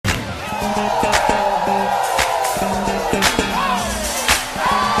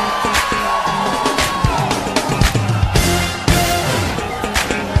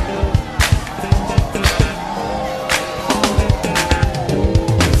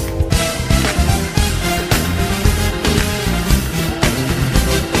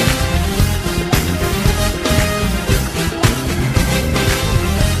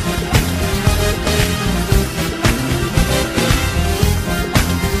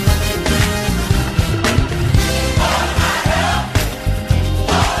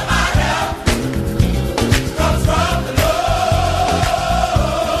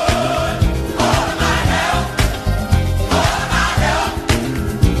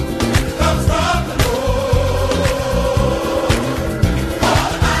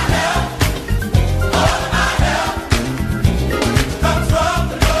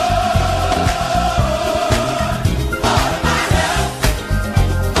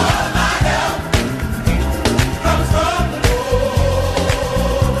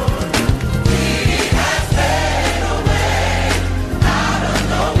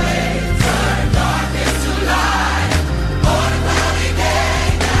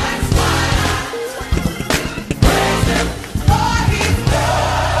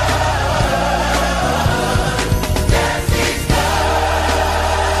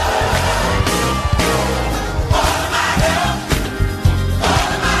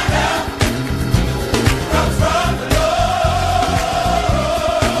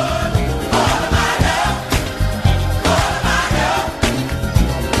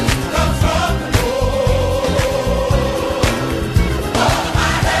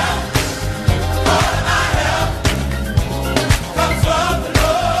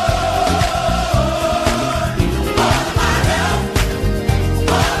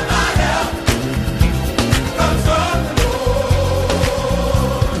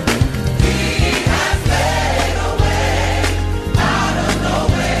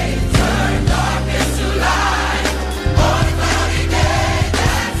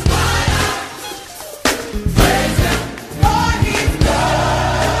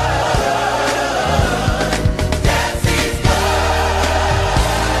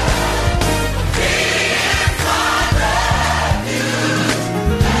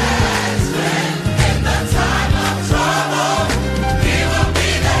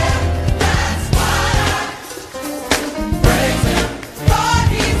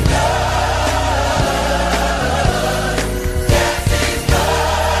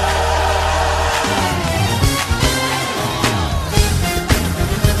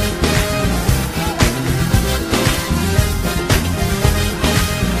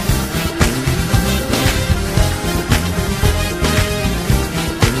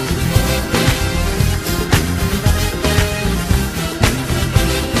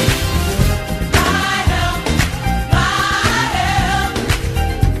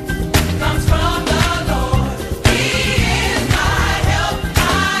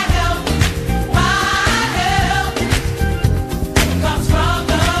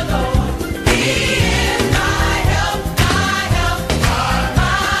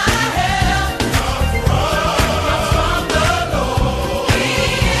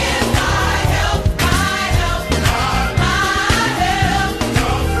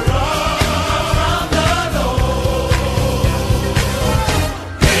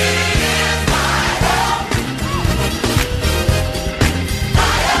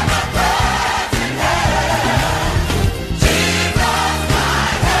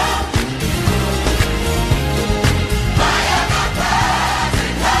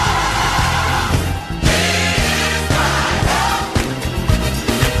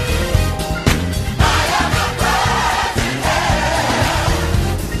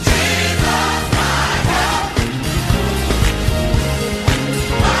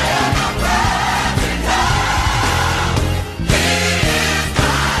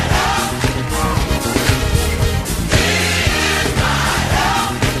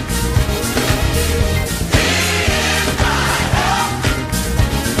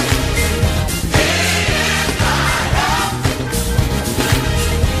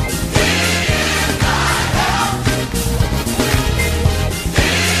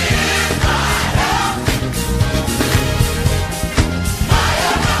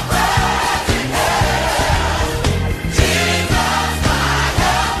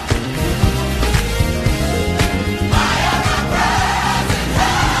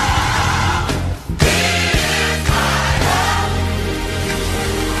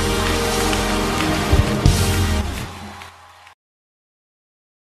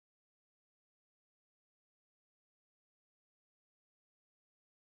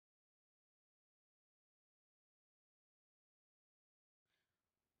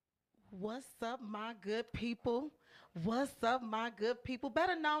What's up, my good people? What's up, my good people?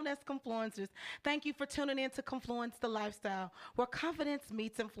 Better known as Confluencers. Thank you for tuning in to Confluence the Lifestyle, where confidence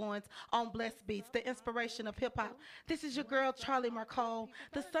meets influence on Blessed Beats, the inspiration of hip hop. This is your girl, Charlie Marcole,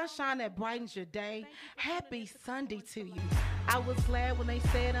 the sunshine that brightens your day. Happy Sunday to you. I was glad when they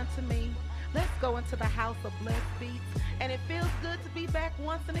said unto me, let's go into the house of Blessed Beats. And it feels good to be back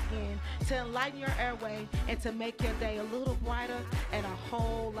once and again to enlighten your airway and to make your day a little brighter and a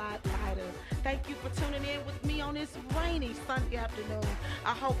whole lot lighter. Thank you for tuning in with me on this rainy Sunday afternoon.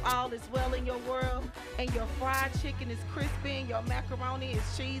 I hope all is well in your world and your fried chicken is crispy and your macaroni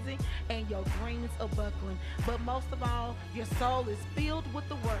is cheesy and your greens are buckling. But most of all, your soul is filled with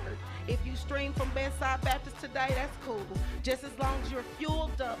the word. If you stream from Bedside Baptist today, that's cool. Just as long as you're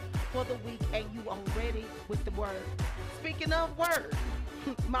fueled up for the week and you are ready with the word. Speaking of word,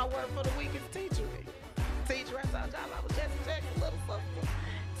 my word for the week is teachery. Teacher, I told y'all I was just checking a little something.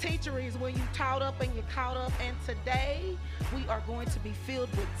 Teachery is when you taught up and you're caught up, and today we are going to be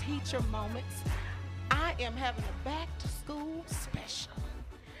filled with teacher moments. I am having a back to school special,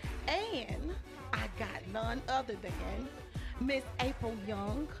 and I got none other than Miss April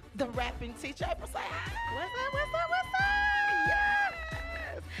Young, the rapping teacher. April, say hi. What's up, what's up, what's up? Yes.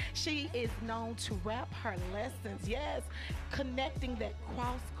 She is known to rap her lessons. Yes, connecting that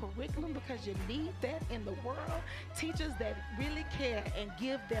cross curriculum because you need that in the world. Teachers that really care and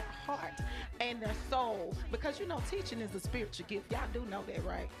give their heart and their soul, because you know teaching is a spiritual gift. Y'all do know that,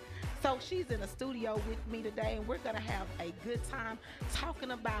 right? So she's in a studio with me today, and we're going to have a good time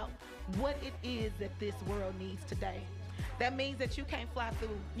talking about what it is that this world needs today. That means that you can't fly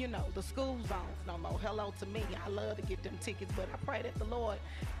through, you know, the school zones no more. Hello to me. I love to get them tickets, but I pray that the Lord,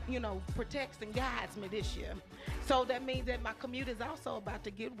 you know, protects and guides me this year. So that means that my commute is also about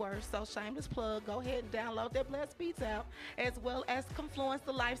to get worse. So shameless plug, go ahead and download that Blessed Beats app, as well as Confluence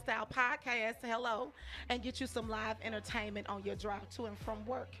the Lifestyle podcast. Hello, and get you some live entertainment on your drive to and from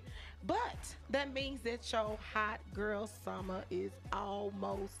work. But that means that your hot girl summer is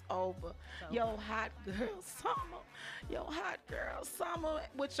almost over. Your hot girl summer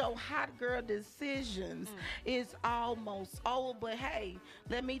with your hot girl decisions is almost over. But hey,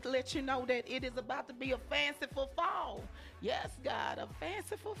 let me let you know that it is about to be a fanciful fall. Yes, God, a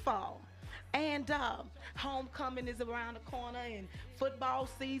fanciful fall. And homecoming is around the corner, and football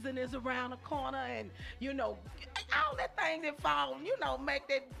season is around the corner, and you know, all that thing that fall, you know, make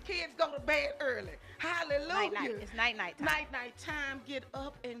that kids go to bed early. Hallelujah. Night. It's night time. Night time. Get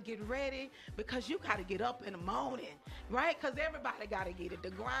up and get ready, because you got to get up in the morning, right? Because everybody got to get it.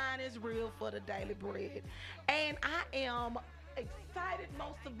 The grind is real for the daily bread. And I am excited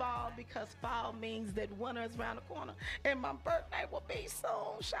most of all because fall means that winter is around the corner and my birthday will be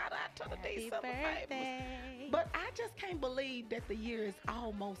soon. Shout out to the December babies. But I just can't believe that the year is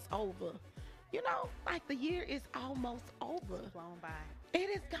almost over. You know, like the year is almost over. It's flown by. It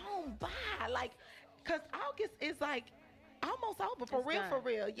is gone by. Like, because August is like almost over for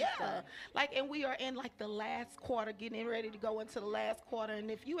real. Yeah. Like, and we are in like the last quarter, getting ready to go into the last quarter.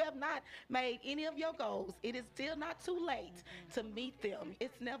 And if you have not made any of your goals, it is still not too late to meet them.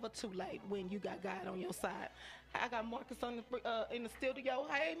 It's never too late when you got God on your side. I got Marcus on the, in the studio.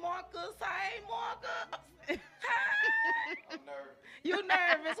 Hey, Marcus. Hey, Marcus. I'm nervous. You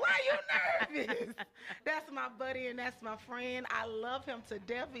nervous? Why you nervous? That's my buddy and that's my friend. I love him to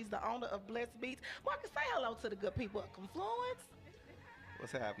death. He's the owner of Blessed Beats. Marcus, say hello to the good people at Confluence.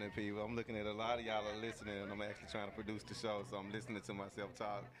 What's happening, people? I'm looking at a lot of y'all are listening, and I'm actually trying to produce the show, so I'm listening to myself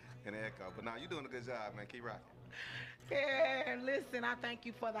talk and echo. But now you're doing a good job, man. Keep rocking. Yeah, listen, I thank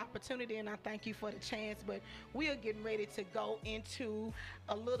you for the opportunity and I thank you for the chance, but we are getting ready to go into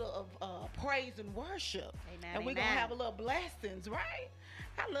a little of praise and worship. Amen, and we're going to have a little blessings, right?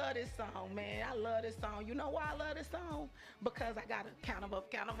 I love this song, man. I love this song. You know why I love this song? Because I got to count them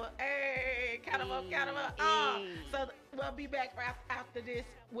up. Hey, count them up. So we'll be back after this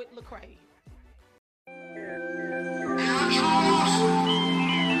with Lecrae.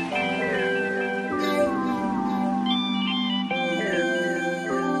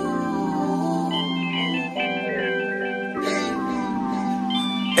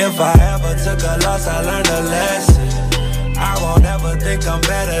 If I ever took a loss, I learned a lesson. I won't ever think I'm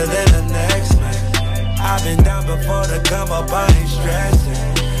better than the next man. I've been down before to come up, I ain't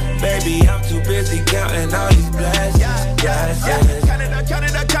stressing. Baby, I'm too busy counting all these blessings.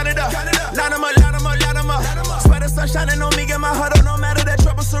 Count it up. Line 'em up. Swear the sun shining on me, get my heart up, no matter that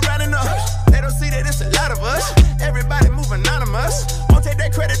trouble surrounding us. They don't see that it's a lot of us. Everybody move anonymous. Won't take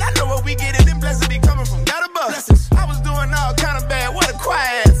that credit, I know what we get it. Them blessings be coming from God above. I was doing all kind of bad, what a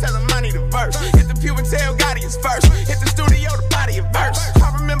quiet ass. Tell them I need a verse. Hit the pew and tell God he is first. Hit the studio to body a verse.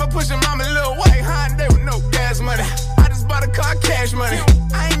 I remember pushing mama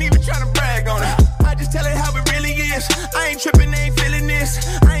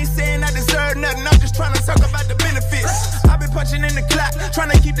punching in the clock.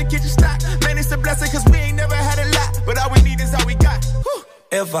 Trying to keep the kitchen stocked. Man, it's a blessing, cause we ain't never had a lot. But all we need is all we got. Whew.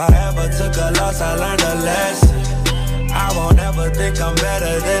 If I ever took a loss, I learned a lesson. I won't ever think I'm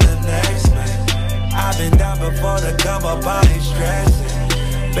better than the next man. I've been down before to come up, I ain't stressing.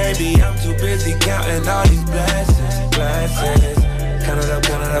 Baby, I'm too busy counting all these blessings. Blessings. Count it up,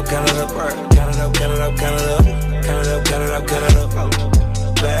 count it up, count it up. Count it up, count it up, count it up. Count it up, count it up, count it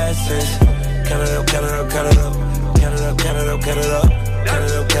up. Blessings. Count it up, count it up, count it up. Count it up, count it up, count it up. Count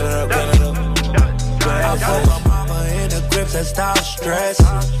it up, count it up, count it up. Blessings. I put my mama in the grips and stop stressing.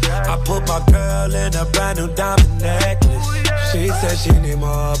 I put my girl in a brand new diamond necklace. She said she need more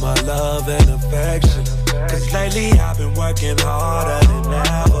of my love and affection. Cause lately I've been working harder than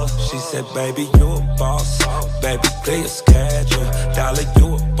ever. She said, baby, you a boss. Baby, clear your schedule. Dollar,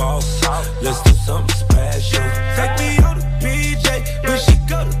 you a boss. Let's do something special. Take me on the PJ, when she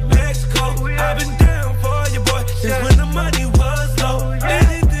go to Mexico. I've been down for you, boy, since when the money was low.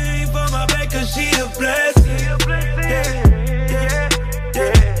 Anything for my back, cause she a blessing.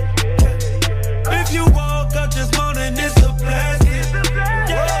 If you woke up this morning, it's a blessing.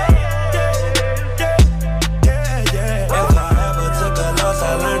 If I ever took a loss, I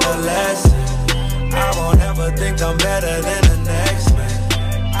learned a lesson. I won't ever think I'm better than the next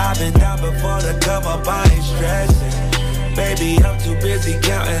man. I've been down before to come up, I ain't stressing. Baby, I'm too busy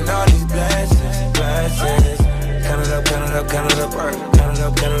counting all these blessings. Blessings. Count it up, count it up, count it up. Count it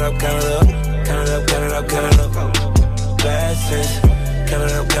up, count it up, count it up. Count it up, count it up, count it up. Blessings. Count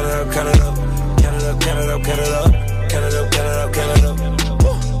it up, count it up, count it up. Count it up, count it up, count it up. Count it up, count it up, count it up.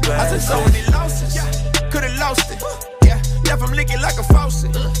 I took so many losses, could've lost it. Yeah, left them leaking like a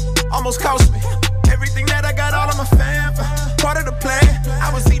faucet. Almost cost me everything that I got, all of my fam. Part of the plan,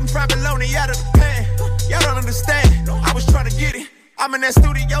 I was eating fried bologna out of the pan. Y'all don't understand, I was trying to get it. I'm in that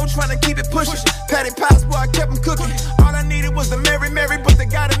studio trying to keep it pushing. Patty pies, boy, I kept them cooking. All I needed was the Mary, but the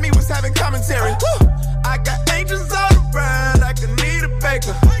God in me was having commentary. Woo! I got angels all around like I need a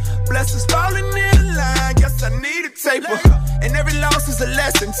baker. Blessings falling in line, guess I need a taper. And every loss is a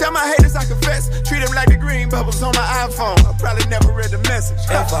lesson. Tell my haters I confess. Treat them like the green bubbles on my iPhone. I probably never read the message.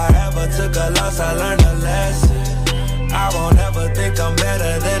 If I ever took a loss, I learned a lesson. I won't ever think I'm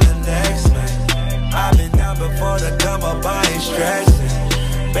better than the next man. I've been down before to come up, I ain't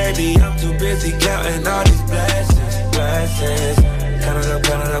stressing. Baby, I'm too busy counting all these blessings. Blessings. Count it up,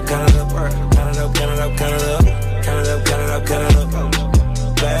 count it up, count it up. Count it up, count it up, count it up. Count it up, count it up, count it up.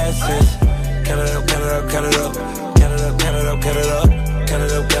 Blessings. Count it up, count it up, count it up. Count it up, count it up, count it up. Count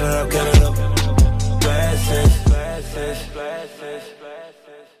it up, count it up, count it up. Blessings. Blessings. Blessings.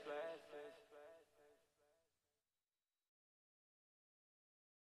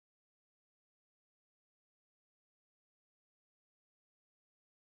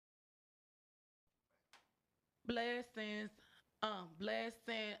 Blessings.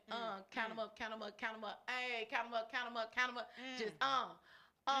 Blessing. Count 'em up, count 'em up, count 'em up. Hey, count 'em up, count 'em up, count 'em up. Just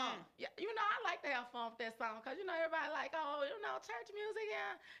yeah, you know, I like to have fun with that song because, you know, everybody like, oh, you know, church music,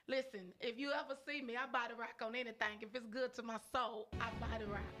 yeah. Listen, if you ever see me, I body rock on anything. If it's good to my soul, I body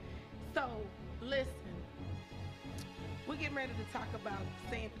rock. So, listen, we're getting ready to talk about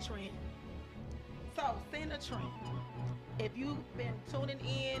seeing the trend. So, seeing the trend. If you've been tuning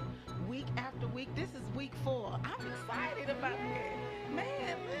in week after week, this is week 4. I'm excited about it.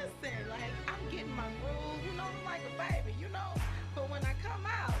 Man, listen, like, I'm getting my groove. You know, I'm like a baby, you know. But when I come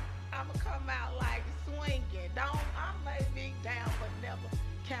out, I'm going to come out like swinging. I may be down, but never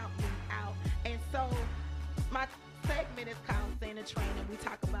count me out. And so, my segment is called Seeing the Trend, and we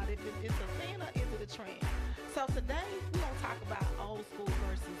talk about if it's a sin or is it a trend. So today, we're going to talk about old school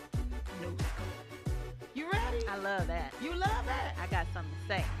versus new school. You ready? I love that. You love that? I got something to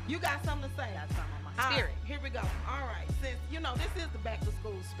say. You got something to say? I got something on my All spirit. right, here we go. All right, since, you know, this is the back to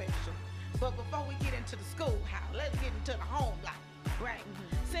school special. But before we get into the schoolhouse, let's get into the home life, right?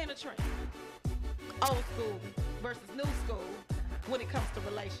 Seeing the trend. Old school versus new school when it comes to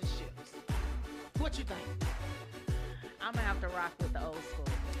relationships. What you think? I'm going to have to rock with the old school.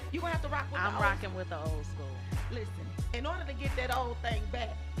 You going to have to rock with the old I'm rocking with the old school. Listen, in order to get that old thing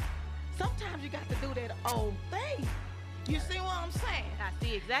back, sometimes you got to do that old thing. You see what I'm saying? I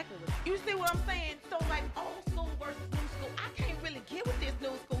see exactly what You see what I'm saying? So like old school versus new school, I can't really get with this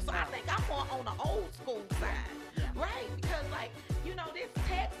new school. So I think I'm more on the old school side, right? Because like, you know, this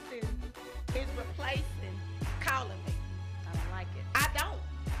texting is replacing calling me. I don't like it. I don't.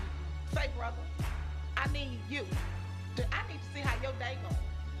 Say, brother, I need you. I need to see how your day goes.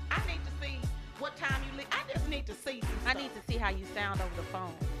 I need to see what time you leave. I just need to see some I stuff. need to see how you sound over the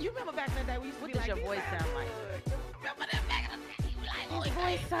phone. You remember back in the day we used to What be does like, your "You voice sound like?" good." Remember that back in the day? You like, His "Oh, voice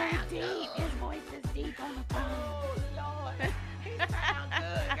voice so deep. His voice is deep on the phone. Oh, Lord. He sound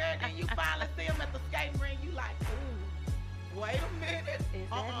good, girl. Then you finally see him at the skating rink. You like, ooh, wait a minute. Is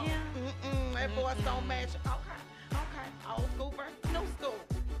that him? That voice don't match. Okay. Old school versus new school.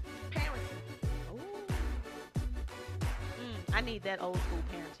 Parenting. Ooh. I need that old school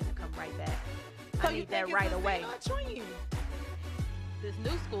parenting to come right back. So I you need think that it's right a away. sin or a trend? This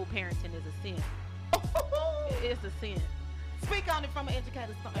new school parenting is a sin. It's a sin. Speak on it from an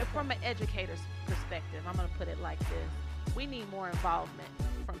educator's standpoint. From an educator's perspective, I'm going to put it like this. We need more involvement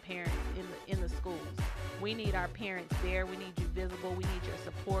from parents in the schools. We need our parents there. We need you visible. We need your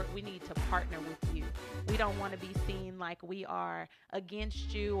support. We need to partner with you. We don't want to be seen like we are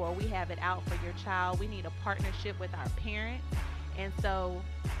against you or we have it out for your child. We need a partnership with our parents. And so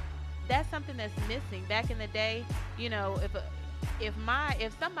that's something that's missing. Back in the day, you know, if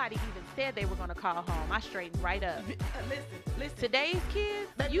somebody even said they were going to call home, I straighten right up. Listen. Today's kids,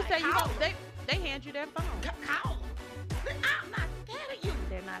 They you like, say you call don't, them. they hand you their phone. Call them. I'm not scared of you.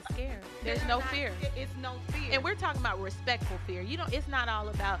 They're not scared. There's They're no not fear. scared. It's no fear. And we're talking about respectful fear. It's not all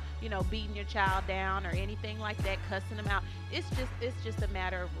about, beating your child down or anything like that, cussing them out. It's just a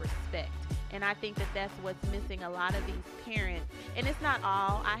matter of respect. And I think that that's what's missing a lot of these parents. And it's not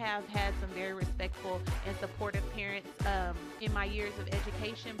all. I have had some very respectful and supportive parents in my years of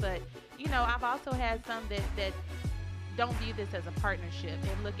education. But, I've also had some that don't view this as a partnership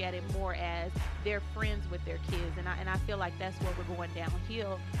and look at it more as they're friends with their kids. And I feel like that's where we're going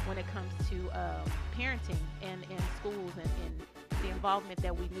downhill when it comes to parenting and in schools and the involvement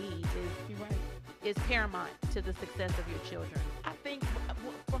that we need is paramount to the success of your children. I think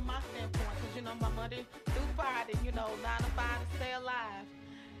from my standpoint, because, my Monday through Friday, 9 to 5 to stay alive.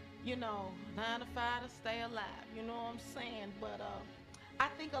 9 to 5 to stay alive. You know what I'm saying? But I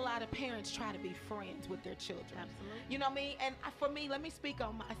think a lot of parents try to be friends with their children. Absolutely. You know what I mean? And for me, let me speak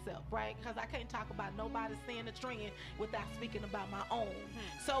on myself, right? Because I can't talk about nobody seeing a trend without speaking about my own.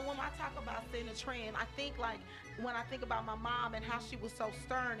 So when I talk about seeing a trend, I think when I think about my mom and how she was so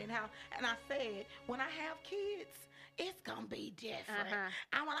stern and I said, when I have kids, it's gonna be different.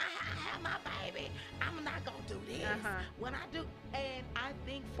 And when I have my baby, I'm not gonna do this. When I do, and I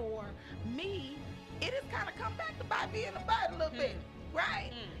think for me, it has kind of come back to bite me in the butt a little bit.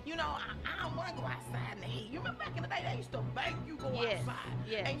 Right? I don't want to go outside in the heat. You remember back in the day, they used to make you go outside.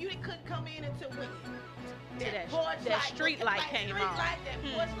 Yes. And you couldn't come in until when that street light came on. That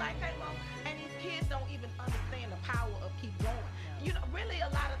porch light came on. And these kids don't even understand the power of keep going. Really a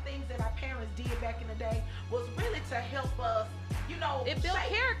lot of things that our parents did back in the day was really to help us, it built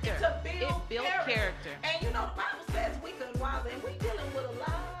character. To build character. And the Bible says weak and wise, and we dealing with a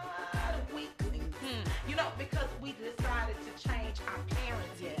lot of weaklings. Because we decided to change our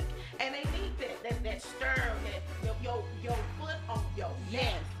parenting. And they need that stern, your foot on your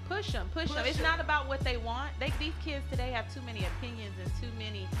neck. Yes, push them. It's not about what they want. These kids today have too many opinions and too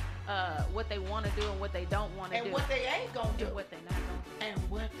many what they want to do and what they don't want to do. And what they ain't gonna do. And what they not gonna do. And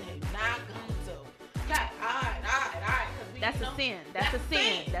what they not gonna do. Okay, all right. That's a sin. That's a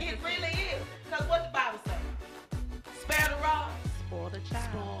sin. It really is. Because what the Bible say? Spare the rod. Spoil the child.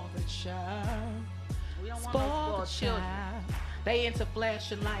 Spoil the child. We don't want no spoiled children. They into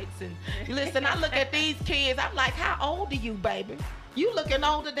flashing lights and listen. I look at these kids. I'm like, how old are you, baby? You looking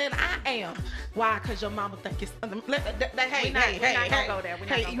older than I am. Why? Cause your mama think it's. We're not gonna go there.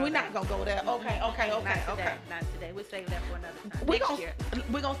 We're not gonna go there. Okay. Not today. We'll save that for another time.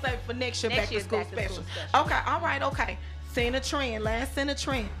 We're gonna save it for next year. Next back to year's school back to special. school special. Okay. All right. Okay. Seeing a trend. Last seeing a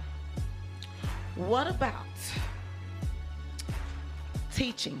trend. What about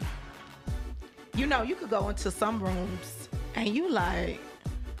teaching? You could go into some rooms and you like,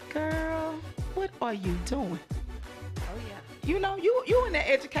 girl, what are you doing? Oh yeah. You in the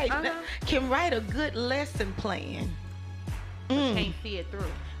education can write a good lesson plan. Can't see it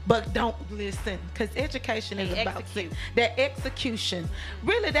through. But don't listen, because education is about that execution.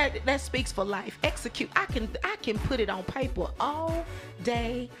 Really, that speaks for life. Execute. I can put it on paper all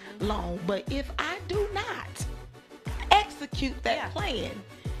day long, but if I do not execute that plan,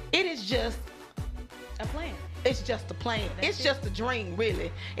 it is just a plan. It's just a plan. It's just a dream,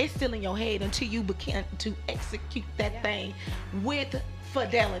 really. It's still in your head until you begin to execute that thing with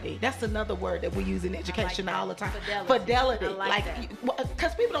fidelity. That's another word that we use in education all the time. Fidelity.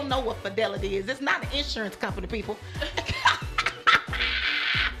 Because people don't know what fidelity is. It's not an insurance company, people.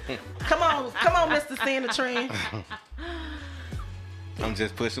 Come on, Mr. Seeing the Trend. I'm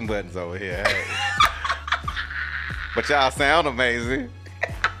just pushing buttons over here. Hey. But y'all sound amazing.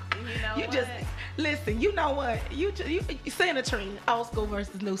 Listen, you know what? You seeing a trend, old school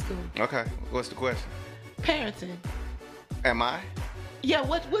versus new school. Okay, what's the question? Parenting. Am I? Yeah,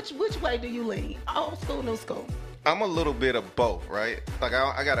 which way do you lean? Old school, new school? I'm a little bit of both, right? Like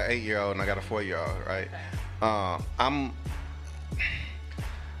I got an 8-year-old and I got a 4-year-old, right?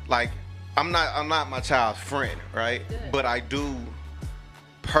 I'm not my child's friend, right? Good. But I do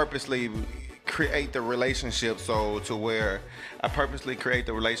purposely create the relationship to where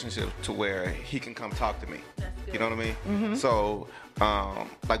he can come talk to me. That's good. You know what I mean? So,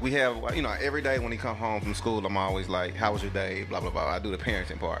 like we have, every day when he come home from school, I'm always like, "How was your day?" Blah blah blah. I do the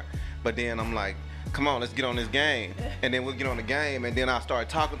parenting part, but then I'm like, "Come on, let's get on this game," and then we'll get on the game, and then I start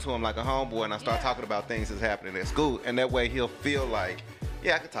talking to him like a homeboy, and I start talking about things that's happening at school, and that way he'll feel like,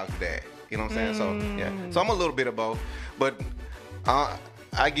 "Yeah, I could talk to Dad." You know what I'm saying? So yeah, so I'm a little bit of both, but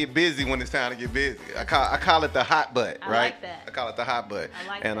I get busy when it's time to get busy. I call it the hot butt, I right? like that. I call it the hot butt. I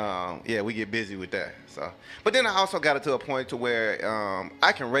like and that. yeah, we get busy with that. So, but then I also got it to a point to where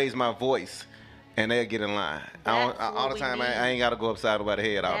I can raise my voice and they'll get in line. That's All what the we time. need. I ain't got to go upside nobody's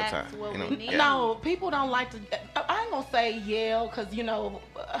head all the That's time. what You know? we need. Yeah. No, people don't like to. I ain't gonna say yell, cause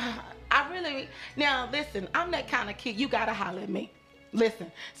I really. Now listen, I'm that kind of kid. You gotta holler at me.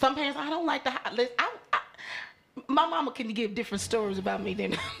 Listen, some parents I don't like to. Listen, my mama can give different stories about me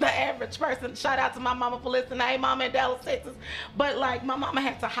than the average person. Shout out to my mama for listening. Hey, mama in Dallas, Texas. But like, my mama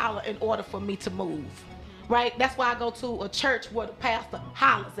had to holler in order for me to move. Right? That's why I go to a church where the pastor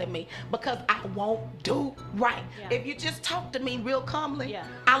hollers at me, because I won't do right. Yeah. If you just talk to me real calmly, Yeah.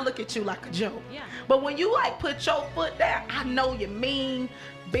 I look at you like a joke. Yeah. But when you like put your foot down, I know you mean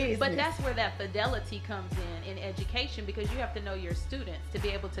business. But that's where that fidelity comes in education, because you have to know your students. To be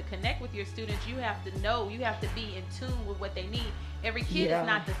able to connect with your students, you have to be in tune with what they need. Every kid Yeah. is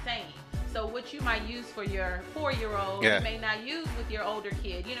not the same. So what you might use for your 4-year-old, Yeah. you may not use with your older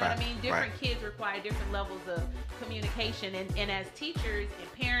kid. You know what I Right, mean? Different kids require different levels of communication. And as teachers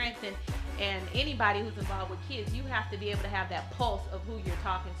and parents and anybody who's involved with kids, you have to be able to have that pulse of who you're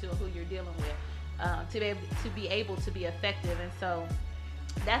talking to and who you're dealing with to be able to be effective. And so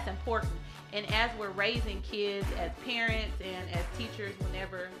that's important. And as we're raising kids as parents and as teachers,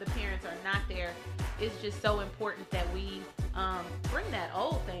 whenever the parents are not there, it's just so important that we bring that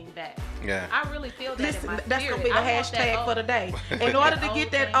old thing back. Yeah. I really feel that in Listen, my that's spirit. gonna be the I want that hashtag old- for the day. In Bring order that to old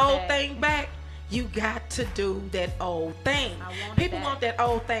get that thing old back. thing back, you got to do that old thing. I want it People back. want that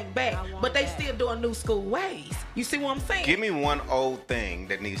old thing back, I want but they it back. still doing new school ways. You see what I'm saying? Give me one old thing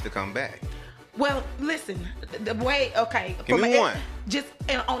that needs to come back. Well, listen, the way, okay. Give from me an one. Just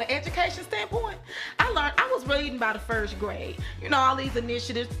on an education standpoint, I was reading by the first grade. All these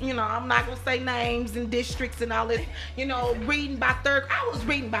initiatives, I'm not going to say names and districts and all this, reading by third. I was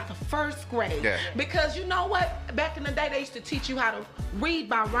reading by the first grade. Yeah. Because you know what? Back in the day, they used to teach you how to read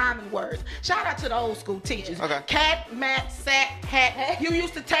by rhyming words. Shout out to the old school teachers. Okay. Cat, mat, sat, hat. You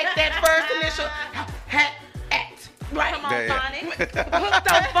used to take that first initial, hat, at. Right. Come on, Yeah, yeah. Phonics. Hooked up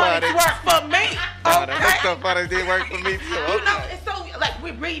phonics work for me. That Okay. stuff funny did work for me too. You know, Okay. it's so like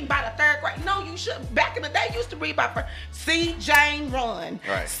we're reading by the third grade. No, you should. Back in the day, you used to read by first. See Jane run.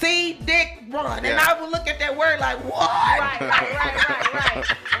 Right. See Dick run. And Yeah. I would look at that word like, what? Right.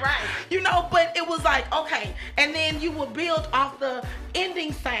 But it was like, okay. And then you would build off the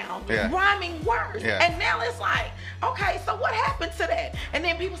ending sound, Yeah. rhyming words. Yeah. And now it's like, okay, so what happened to that? And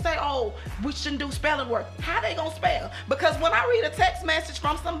then people say, oh, we shouldn't do spelling work. How they gonna spell? Because when I read a text message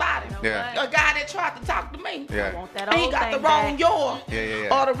from somebody, Yeah. a guy that tried to talk to me, Yeah. I want that and he old got thing the wrong back. your,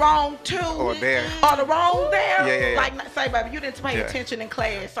 Yeah. or the wrong to, Or there. or the wrong there. Yeah. Like, say, baby, you didn't pay Yeah. attention in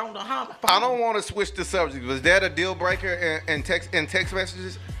class on the homophone. I don't want to switch the subject. Was that a deal breaker in text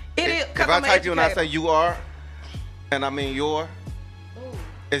messages? It is, 'cause If I I'm an type you and I say educator. you are, and I mean your, Ooh.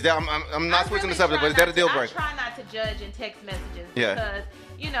 is that I'm not I switching really the subject, try but is that a not deal to- breaker? I try not to judge in text messages Yeah. because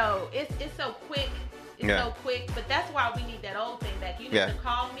it's so quick. It's Yeah. so quick, but that's why we need that old thing back. You need Yeah. to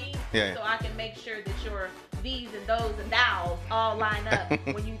call me Yeah. so I can make sure that your these and those and thous all line up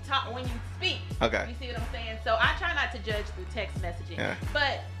when you speak. Okay. You see what I'm saying? So I try not to judge through text messaging. Yeah.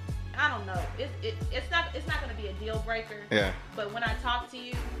 But I don't know. It's not going to be a deal breaker. Yeah. But when I talk to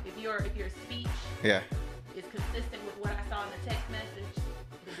you, if your speech Yeah. is consistent with what I saw in the text message,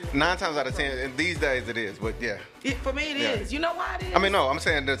 the deal 9 times out of 10, and these days it is, but yeah. For me, it Yeah. is. You know why it is? I mean, no, I'm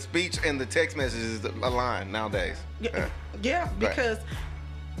saying the speech and the text messages align nowadays. Yeah. Yeah, because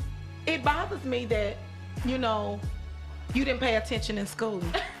it bothers me that, you didn't pay attention in school.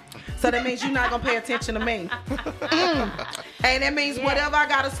 So that means you're not going to pay attention to me. And that means Yeah. whatever I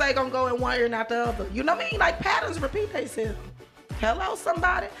got to say going to go in one ear, not the other. You know what I mean? Like patterns repeat themselves. Hello,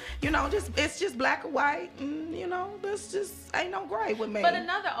 somebody. It's just black or white. And, this just ain't no gray with me. But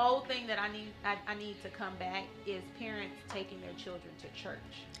another old thing that I need to come back is parents taking their children to church.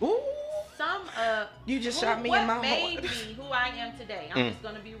 Ooh. You just shot me in my heart. What made heart. me who I am today, I'm just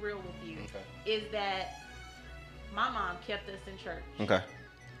going to be real with you, is that my mom kept us in church. Okay.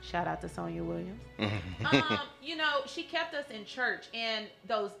 Shout out to Sonia Williams. She kept us in church, and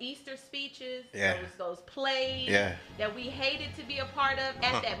those Easter speeches, those plays that we hated to be a part of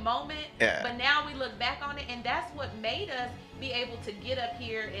at that moment. Yeah. But now we look back on it, and that's what made us be able to get up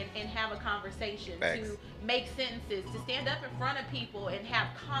here and have a conversation, to make sentences, to stand up in front of people and have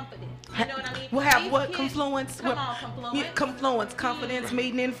confidence. You know what I mean? We'll have These what? kids- Confluence? Come on, confluence. Yeah, confluence, confidence,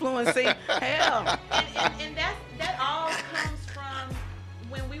 meeting, influence. See, hell. And that all comes from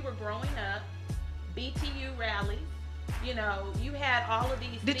when we were growing up, BTU rallies. You had all of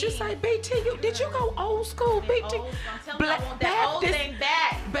these Did things. you say BTU? Did you go old school BTU? I'm telling you, I want that old thing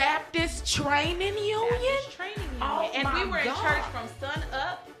back. Baptist Training Union? Baptist Training Union. Oh, and we my were in God. church from sun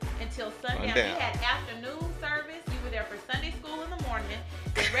up until sundown. We Sundown. had afternoon service. You were there for Sunday school in the morning,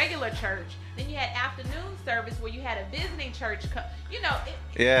 the regular church. Then you had afternoon service where you had a visiting church.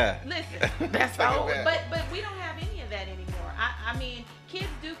 Listen, That's Take it old. back. but we don't have any of that anymore. I mean, kids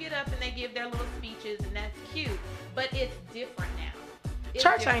do get up and they give their little speeches, and that's cute. But it's different now. It's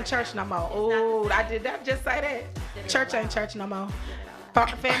Church different ain't church now. no more. It's not the Oh, same. I did that. Just say that. Said it Church out ain't loud. church no more. Said it out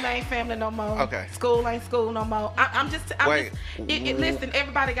loud. Family ain't family no more. Okay. School ain't school no more. Wait. Listen,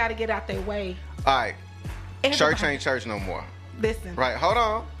 everybody got to get out their way. All right. Church Everybody- ain't church no more. Listen. Right. Hold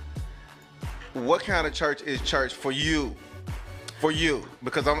on. What kind of church is church for you? For you,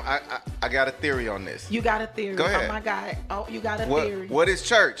 because I got a theory on this. You got a theory. Go ahead. Oh, my God. Oh, you got a theory. What is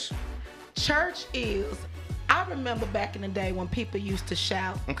church? Church is, I remember back in the day when people used to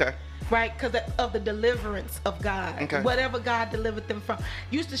shout, Okay. right? Because of the deliverance of God. Okay. Whatever God delivered them from.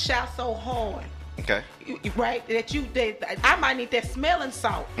 Used to shout so hard. Okay. Right? That I might need that smelling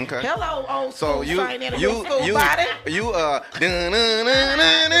salt. Okay. Hello, old So school you saint in a middle school body. that's you.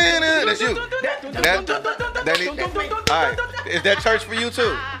 All right. Is that church for you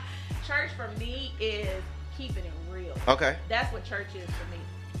too? Church for me is keeping it real. Okay. That's what church is for me.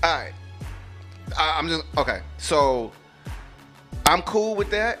 All right. I'm just okay. So I'm cool with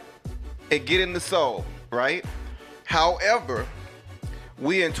that. It get in the soul, right? However,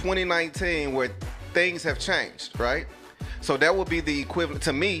 we in 2019 where things have changed, right? So that would be the equivalent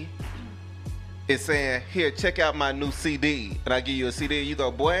to me. Is saying, here, check out my new CD, and I give you a CD, and you go,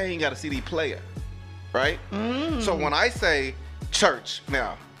 boy, I ain't got a CD player, right? So when I say church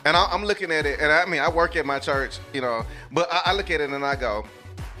now, and I'm looking at it, and I work at my church, but I look at it and I go,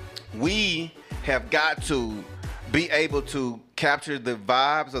 we have got to be able to capture the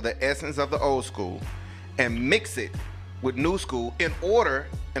vibes or the essence of the old school and mix it with new school in order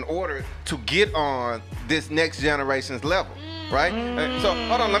to get on this next generation's level, right? So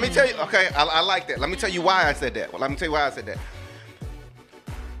hold on, let me tell you. Okay, I like that. Let me tell you why I said that.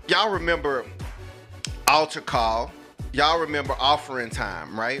 Y'all remember altar call? Y'all remember offering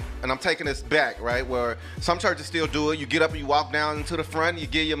time, right? And I'm taking this back, right? Where some churches still do it. You get up and you walk down into the front, you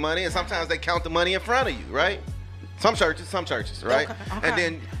give your money, and sometimes they count the money in front of you, right? Some churches, right? Okay. And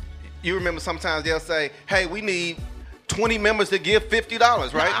then you remember sometimes they'll say, hey, we need 20 members to give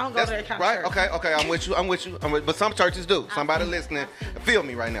 $50, right? I don't go to that kind of right? church. Okay, I'm with you. But some churches do. Somebody listening, feel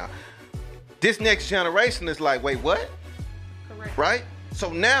me right now. This next generation is like, wait, what? Correct. Right?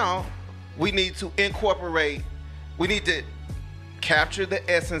 So now we need to we need to capture the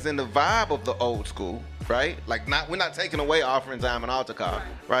essence and the vibe of the old school, right? Like we're not taking away offering time and altar call,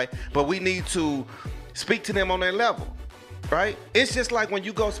 right? But we need to speak to them on their level, right? It's just like when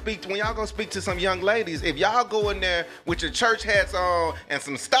y'all go speak to some young ladies, if y'all go in there with your church hats on and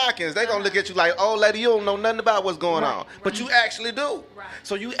some stockings, they gonna look at you like, oh lady, you don't know nothing about what's going on. But you actually do. Right.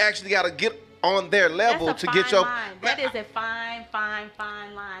 So you actually gotta get on their level That's a to get fine your line. That is a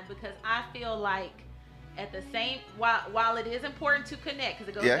fine line, because I feel like at the same while it is important to connect,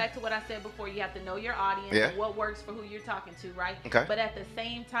 because it goes back to what I said before, you have to know your audience and what works for who you're talking to, right? Okay. But at the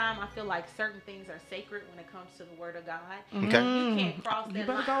same time, I feel like certain things are sacred when it comes to the word of God. Okay. You can't cross that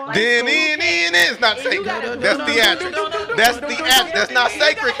line. Like, Then it's not And you sacred. gotta- That's no, theatrics. no, no, no, That's no, no, theatrics. no, That's no, not no,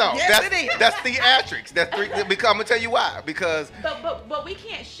 sacred though. Yes, it is. That's theatrics. I'm gonna tell you why. Because But we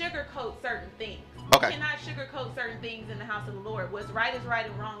can't sugarcoat certain things. Okay. We cannot sugarcoat certain things in the house of the Lord. What's right is right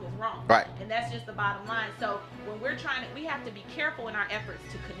and wrong is wrong. Right. And that's just the bottom line. So when we're we have to be careful in our efforts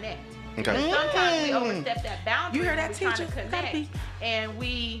to connect. Okay. Because sometimes we overstep that boundary. You hear that, when we're teacher? trying to Gotta connect, be. and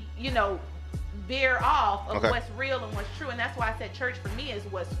we, veer off of Okay. what's real and what's true. And that's why I said church for me is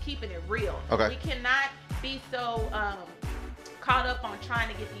what's keeping it real. Okay. We cannot be so caught up on trying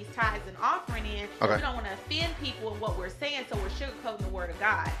to get these tithes and offering in. Okay. We don't want to offend people in what we're saying, so we're sugarcoating the word of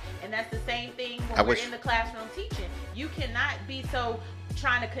God. And that's the same thing when I we're wish- in the classroom teaching. You cannot be so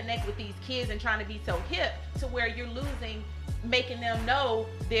trying to connect with these kids and trying to be so hip to where you're losing, making them know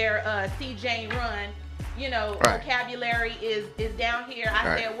their C.J. Run, Right. vocabulary is down here. I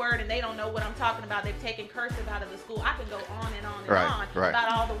Right. say a word and they don't know what I'm talking about. They've taken cursive out of the school. I can go on and on and Right, on right.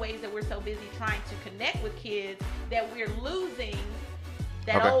 about all the ways that we're so busy trying to connect with kids that we're losing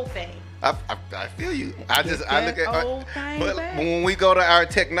that Okay. old thing. I feel you. I look at, old thing but back. when we go to our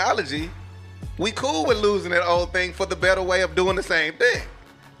technology, we cool with losing that old thing for the better way of doing the same thing.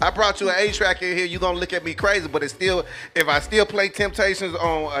 I brought you an 8-track in here. You gonna look at me crazy, but it's still, if I still play Temptations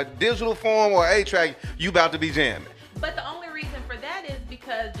on a digital form or 8-track, you about to be jamming. But the only reason for that is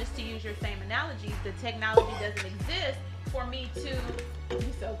because, just to use your same analogy, the technology doesn't exist for me to be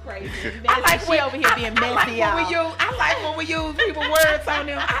so crazy. And messy. She over here being messy, y'all. I like when we use people words on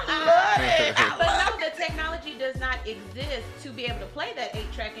them. I love it. But no, the technology does not exist to be able to play that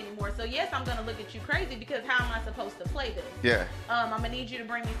 8-track anymore. So yes, I'm gonna look at you crazy because how am I supposed to play this? Yeah. I'm gonna need you to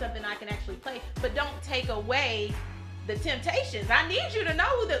bring me something I can actually play, but don't take away the Temptations. I need you to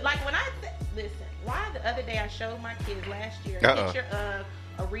know that, like when I listen. Why the other day I showed my kids last year a picture of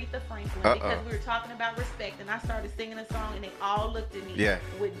Aretha Franklin because we were talking about respect, and I started singing a song, and they all looked at me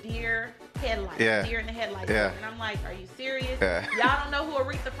with deer headlights, deer in the headlights, and I'm like, "Are you serious? Y'all don't know who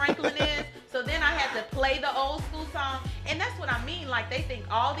Aretha Franklin is?" So then I had to play the old school song, and that's what I mean. Like they think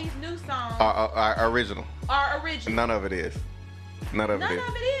all these new songs Are original. are original. None of it is. None of it is.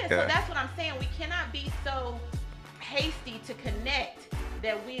 Yeah. So that's what I'm saying. We cannot be so hasty to connect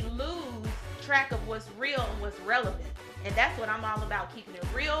that we lose track of what's real and what's relevant. And that's what I'm all about, keeping it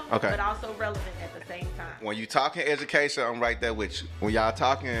real, but also relevant at the same time. When you talking education, I'm right there with you. When y'all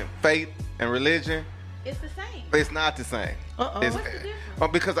talking faith and religion, it's the same. It's not the same. Uh-oh. It's, What's the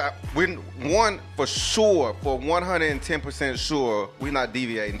difference? Because we're one for sure, for 110% sure, we're not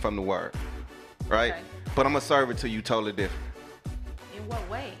deviating from the word, right? Okay. But I'm gonna serve it to you totally different. In what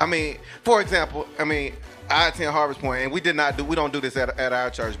way? I mean, for example, I attend Harvest Point, and we don't do this at our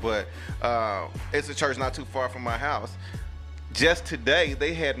church, but it's a church not too far from my house. Just today,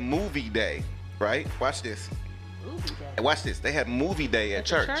 they had movie day, right? Watch this. Movie day. Watch this. They had movie day at the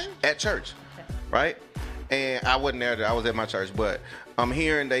church. church? At church, Okay. right? And I wasn't there. I was at my church, but I'm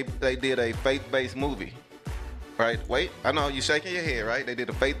hearing they did a faith-based movie, right? Wait, I know you're shaking your head, right? They did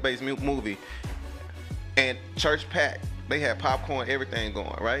a faith-based movie, and church packed. They had popcorn, everything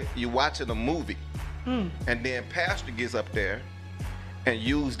going, right? You watching a movie, and then pastor gets up there and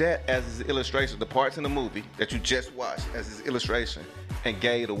use that as his illustration, the parts in the movie that you just watched as his illustration, and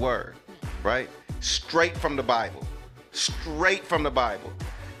gave the word, right? Straight from the Bible. Straight from the Bible.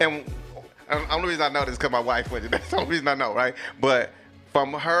 And the only reason I know this is because my wife was it. That's the only reason I know, right? But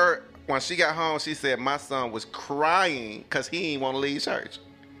from her, when she got home, she said, my son was crying because he didn't want to leave church.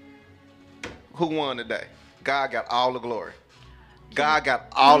 Who won today? God got all the glory. God got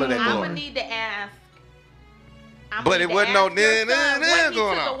all of that I glory. would need to ask. But it wasn't no what he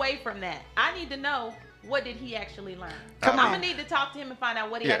going took on. away from that. I need to know, what did he actually learn? Come I'm on. gonna need to talk to him and find out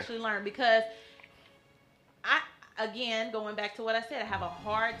what he Yeah. actually learned, because again, going back to what I said, I have a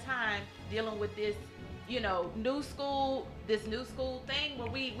hard time dealing with this, new school thing where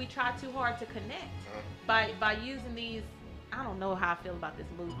we try too hard to connect by using these. I don't know how I feel about this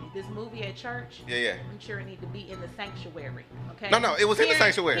movie. This movie at church. Yeah. I'm sure it need to be in the sanctuary. Okay. No, it was in the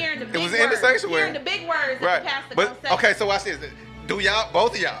sanctuary. Hearing the It big was in the words, sanctuary. Hearing the big words that Right. the pastor But gonna say. okay, so watch this. Do y'all,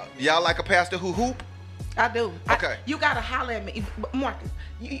 both of y'all like a pastor who hoop? I do. Okay. You gotta holler at me, Marcus.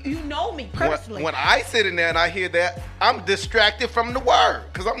 You know me personally. When I sit in there and I hear that, I'm distracted from the word.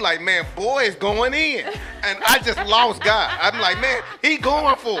 Because I'm like, man, boy is going in. And I just lost God. I'm like, man, he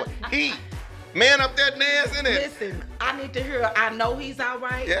going for it. Man up there dancing it. Listen, I need to hear. I know he's all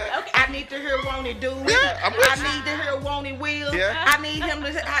right. Yeah. Okay. I need to hear won't he do it. Yeah, I'm with I you. need to hear won't he will. Yeah. I need him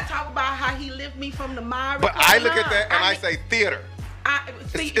to talk about how he lift me from the mire. But I look at that and I say theater.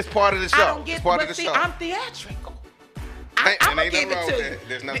 See, It's part of the show. I don't get, It's part but of the see, show. I'm theatrical. And I'm gonna ain't give nothing it wrong to with you. that.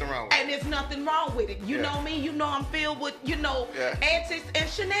 There's nothing wrong with And there's nothing wrong with it. You Yeah. know me. You know I'm filled with, Yeah. antics and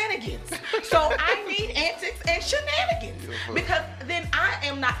shenanigans. So I need antics and shenanigans. Beautiful. Because then I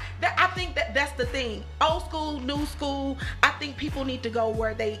am not. I think that's the thing. Old school, new school. I think people need to go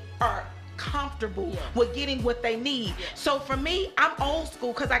where they are comfortable with getting what they need. So for me, I'm old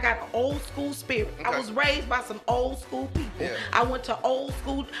school because I got an old school spirit. I was raised by some old school people. I went to old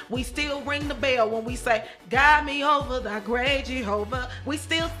school. We still ring the bell when we say, guide me over thy great Jehovah. We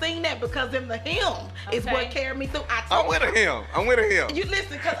still sing that because in the hymn is what carried me through. I'm with a hymn. You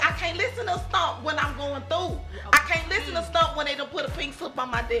listen, because I can't listen to Stomp when I'm going through. I can't listen to Stomp when they don't put a pink slip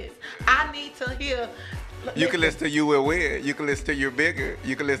on my desk. I need to hear. You can listen to You Will Win. You can listen to You're Bigger.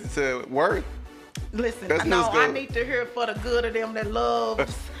 You can listen to Worth. Listen, no, I need to hear it for the good of them that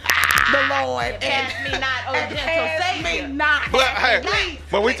loves the Lord. Pass me not, oh gentle Savior. Me not. But hey,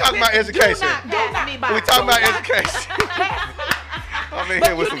 but we talking about education. We talking about education. I'm in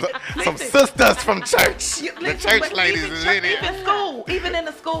here with some sisters from church. The church ladies is in here. Even in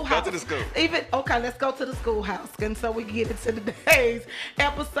the schoolhouse. Go to the school. Let's go to the schoolhouse. And so we get into today's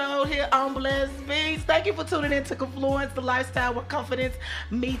episode here on Blessed Beats. Thank you for tuning in to Confluence, the lifestyle where confidence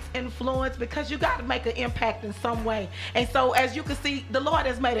meets influence, because you got to make an impact in some way. And so as you can see, the Lord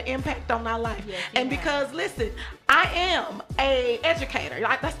has made an impact on our life. Yes, and because, listen, I am an educator.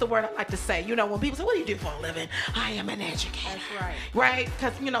 That's the word I like to say. You know, when people say, what do you do for a living? I am an educator. That's right. Right?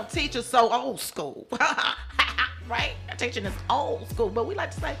 Because, teachers so old school. Right? Teaching is old school. But we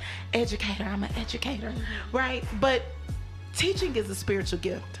like to say, educator, I'm an educator. Right? But teaching is a spiritual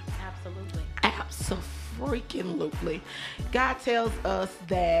gift. Absolutely. Absolutely. God tells us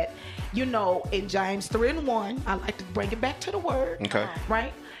that, in James 3:1, I like to bring it back to the word. Okay.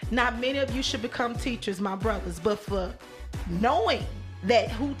 Right? Not many of you should become teachers, my brothers, but for knowing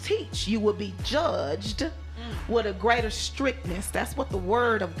that who teach, you will be judged with a greater strictness. That's what the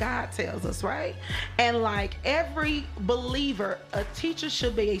word of God tells us, right? And like every believer, a teacher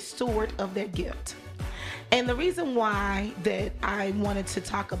should be a steward of their gift. And the reason why that I wanted to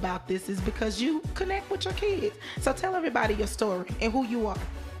talk about this is because you connect with your kids. So tell everybody your story and who you are.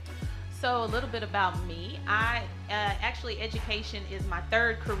 So a little bit about me. Actually, education is my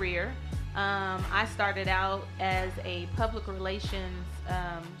third career. I started out as a public relations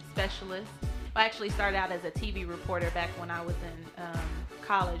specialist. I actually started out as a TV reporter back when I was in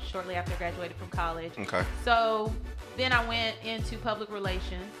college, shortly after I graduated from college. Okay. So then I went into public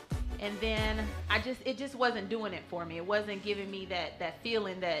relations, and then it just wasn't doing it for me. It wasn't giving me that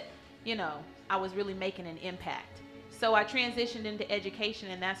feeling that, I was really making an impact. So I transitioned into education,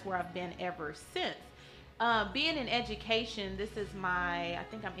 and that's where I've been ever since. Being in education, this is I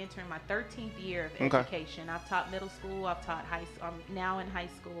think I'm entering my 13th year of education. I've taught middle school, I've taught high school, I'm now in high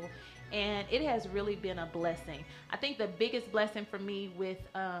school, and it has really been a blessing. I think the biggest blessing for me with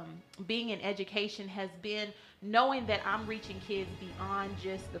being in education has been knowing that I'm reaching kids beyond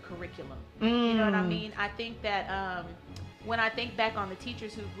just the curriculum. You know what I mean? I think that when I think back on the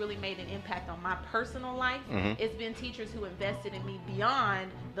teachers who've really made an impact on my personal life, it's been teachers who invested in me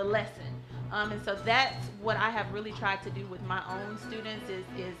beyond the lesson. And so that's what I have really tried to do with my own students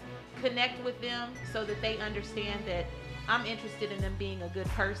is connect with them so that they understand that I'm interested in them being a good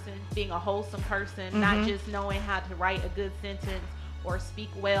person, being a wholesome person, not just knowing how to write a good sentence or speak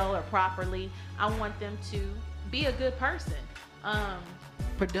well or properly. I want them to be a good person.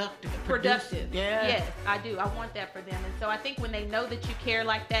 Productive. Yeah. Yes, I do. I want that for them. And so I think when they know that you care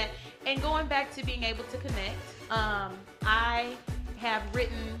like that, and going back to being able to connect, I have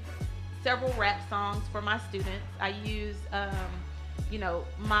written several rap songs for my students. I use,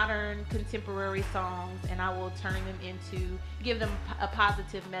 modern contemporary songs, and I will turn them give them a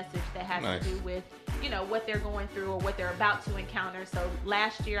positive message that has to do with, what they're going through or what they're about to encounter. So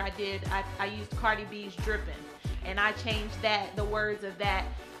last year I used Cardi B's Drippin', and I changed the words of that.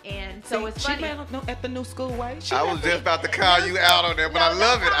 And so it's funny. She made at the new school way. I was just about to call you out on that, but I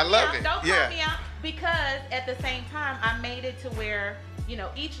love it. I love it. Don't call me out, because at the same time I made it to where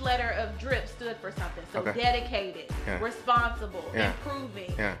each letter of DRIP stood for something. So dedicated, responsible,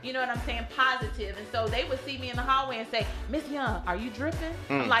 improving, you know what I'm saying, positive. And so they would see me in the hallway and say, Miss Young, are you dripping?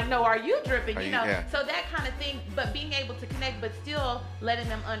 I'm like, no, are you dripping? So that kind of thing, but being able to connect, but still letting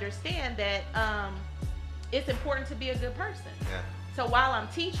them understand that it's important to be a good person. Yeah. So while I'm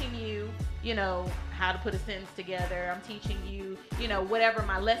teaching you, how to put a sentence together, I'm teaching you, whatever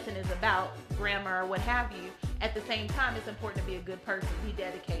my lesson is about, grammar or what have you, at the same time, it's important to be a good person, be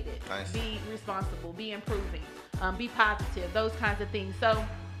dedicated, be responsible, be improving, be positive, those kinds of things. So,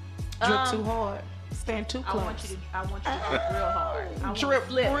 drip too hard, stand too close. I want you to drip real hard. Drip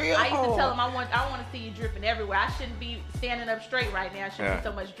real hard. I used to tell them I want to see you dripping everywhere. I shouldn't be standing up straight right now. I shouldn't be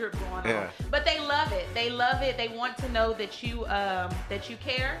so much drip going on. But they love it. They love it. They want to know that you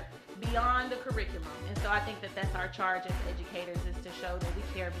care beyond the curriculum. And so I think that's our charge as educators, is to show that we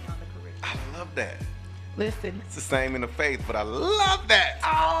care beyond the curriculum. I love that. Listen. It's the same in the faith, but I love that.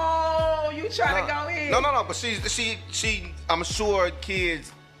 Oh, You trying to go in? No. But she. I'm sure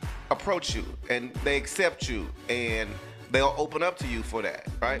kids approach you and they accept you and they'll open up to you for that,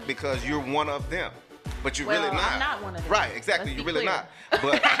 right? Because you're one of them. But you're really not. I'm not one of them. Right, exactly. Let's You're be really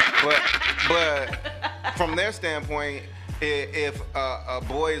clear. not. But from their standpoint, if a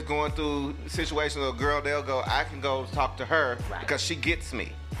boy is going through situations or a girl, they'll go, I can go talk to her Right. because she gets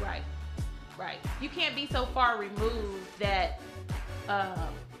me. Right. You can't be so far removed that.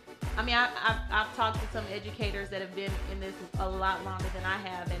 I mean, I've talked to some educators that have been in this a lot longer than I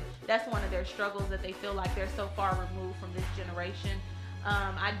have, and that's one of their struggles, that they feel like they're so far removed from this generation.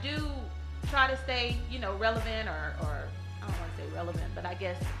 I do try to stay, relevant, or I don't want to say relevant, but I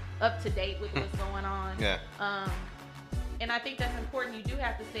guess up to date with what's going on. Yeah. And I think that's important. You do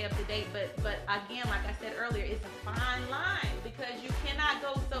have to stay up to date, but again, like I said earlier, it's a fine line, because you cannot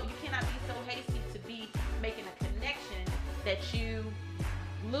be so hasty to be making a connection that you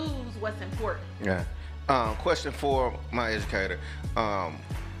lose what's important. Yeah. Question for my educator.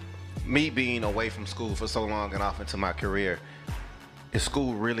 Me being away from school for so long and off into my career, is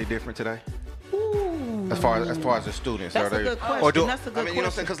school really different today? Ooh. As far as the students, That's a good question. That's a good I mean, you know what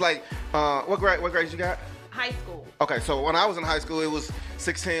I'm saying? Because like, what grades you got? High school. Okay, so when I was in high school, it was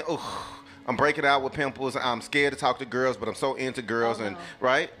 16. I'm breaking out with pimples. I'm scared to talk to girls, but I'm so into girls, Oh, and no.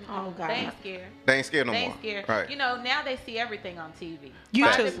 right? Oh God. They ain't scared. They ain't scared no They more. ain't scared. Right. Now they see everything on TV.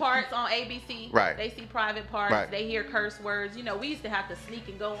 YouTube. Private parts on ABC. Right. They see private parts. Right. They hear curse words. We used to have to sneak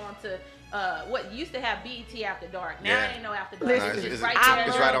and go on to what used to have BET After Dark. Now Yeah. it ain't no After Dark. Listen, No, It's it's right I there.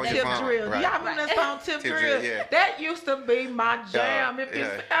 it's right love on your Tip phone. Drill. Right. Y'all remember that song Tip Tip Drill? Drill, yeah. That used to be my jam. If you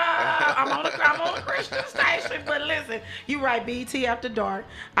yeah. say, I'm on a Christian station, but listen, you right, BET After Dark.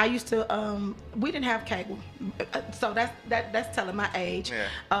 I used to we didn't have cable, so that's telling my age.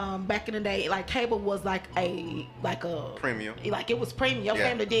 Yeah. Back in the day, like cable was like a Premium. Like it was premium. Your Yeah.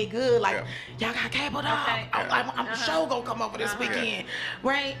 family did good. Like Yeah. y'all got cable, dog. Okay. I'm sure gonna come over this weekend,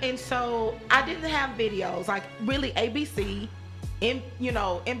 right? And so I didn't have videos like really ABC,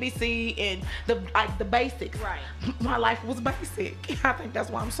 NBC, and the basics. Right. My life was basic. I think that's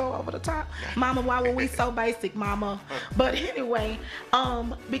why I'm so over the top. Mama, why were we so basic, Mama? But anyway,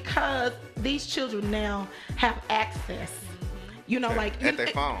 because these children now have access. Like At their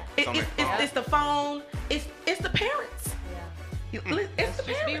phone. It's on their phone. it's the phone. It's the parents. It's the Let's just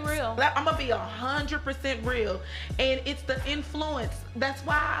be parents. real. I'm gonna be 100% real, and it's the influence. That's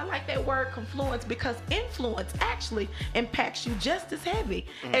why I like that word confluence, because influence actually impacts you just as heavy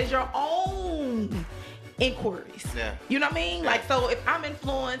as your own inquiries. Yeah. You know what I mean? Yeah. Like, so if I'm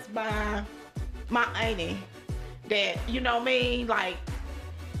influenced by my auntie, that like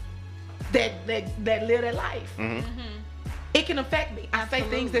that live that life. It can affect me. I say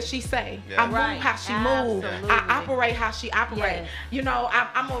things that she say. Yeah. I move Right. how she move. Absolutely. I operate how she operate. Yes.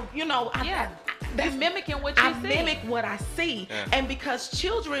 Yeah. You're mimicking what you I see. mimic what I see. Yeah. And because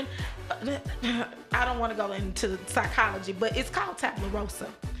children, I don't want to go into psychology, but it's called tabula rasa.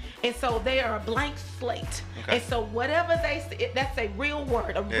 And so they are a blank slate. Okay. And so whatever they see, that's a real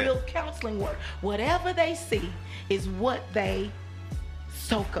word, a Yeah. real counseling word. Whatever they see is what they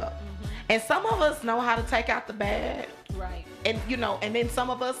soak up. And some of us know how to take out the bad. Right. And and then some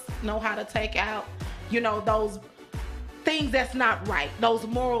of us know how to take out, those things that's not right, those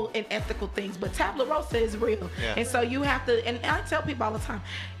moral and ethical things. But tabula rasa is real. Yeah. And so you have to, and I tell people all the time,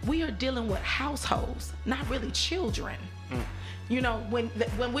 we are dealing with households, not really children. When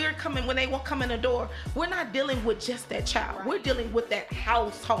they won't come in the door, we're not dealing with just that child. Right. We're dealing with that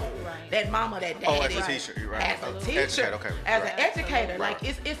household, Right. that mama, that daddy. Oh, as a teacher, you're right. As a Absolutely. teacher, Educator, okay. as Right. an educator, Right. like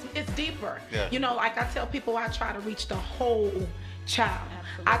it's deeper. Yeah. Like I tell people, I try to reach the whole child.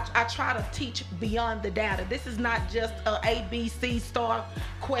 I try to teach beyond the data. This is not just a ABC star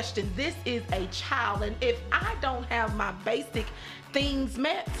question. This is a child, and if I don't have my basic things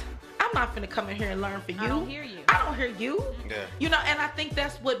met, I'm not finna come in here and learn for you. I don't hear you. I don't hear you. Yeah. And I think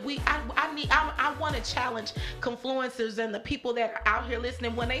that's what I need. I want to challenge confluencers and the people that are out here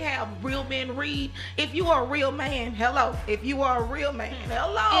listening. When they have real men read, if you are a real man, hello. If you are a real man,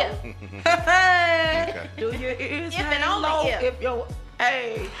 hello. Okay. Do your ears If and hang only low? if.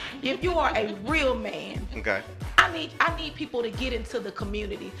 If you are a real man, Okay. I need people to get into the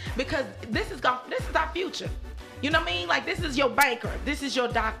community, because this is our future. You know what I mean? Like, this is your banker. This is your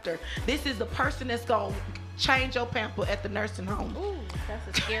doctor. This is the person that's going to change your pamper at the nursing home. Ooh, that's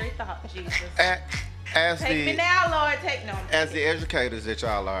a scary thought, Jesus. As Take me the now, Lord. Take no. as the educators that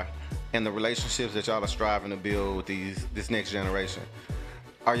y'all are, and the relationships that y'all are striving to build with this next generation,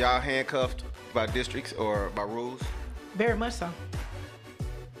 are y'all handcuffed by districts or by rules? Very much so.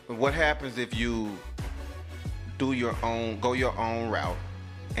 What happens if you go your own route,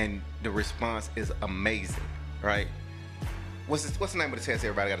 and the response is amazing, right? What's the name of the test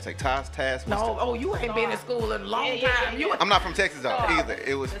everybody got to take? TAS? No, you ain't been in school in a long time. You I'm not from Texas though either.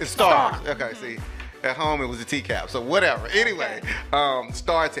 It's STAR. STAR. Okay, see. At home it was a TCAP, so whatever. Anyway,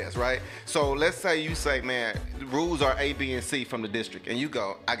 STAR test, right? So let's say you say, man, the rules are A, B, and C from the district, and you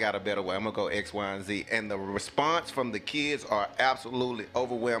go, I got a better way. I'm gonna go X, Y, and Z, and the response from the kids are absolutely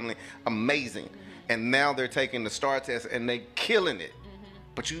overwhelmingly amazing. And now they're taking the STAR test and they killing it,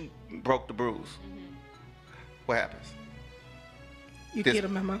 but you broke the rules. What happens? You get a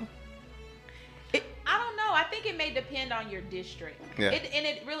memo. I don't know. I think it may depend on your district. Yeah. And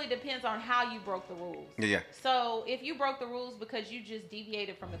it really depends on how you broke the rules. Yeah. So if you broke the rules because you just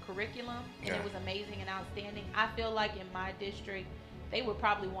deviated from the curriculum and it was amazing and outstanding, I feel like in my district, they would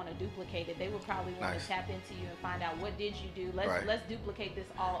probably want to duplicate it. They would probably want to tap into you and find out, what did you do? Let's duplicate this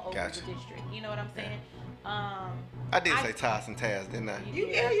all over the district. You know what I'm saying? I did say TAS and TAS, didn't I? You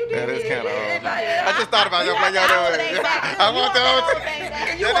did. That is kind of old. Yeah. I just thought about that when y'all doing it. I want the whole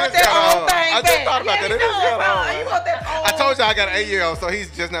thing. You want that whole thing I just thought about that. It is kind of old. You want that whole I told you I got an 8-year-old, so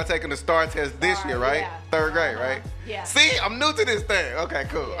he's just not taking the STAR test this year, right? Yeah. 3rd grade, right? Yeah. See, I'm new to this thing. Okay,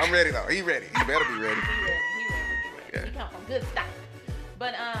 cool. I'm ready though. He ready. He better be ready. He come from good stuff.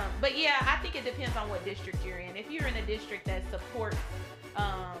 But yeah, I think it depends on what district you're in. If you're in a district that supports,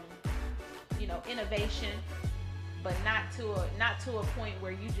 innovation, but not to a point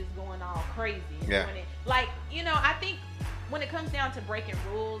where you just going all crazy and doing it. Like, I think when it comes down to breaking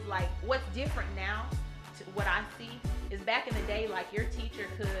rules, like what's different now, to what I see is back in the day, like your teacher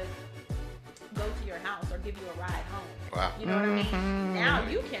could go to your house or give you a ride home. Wow. You know what I mean? Now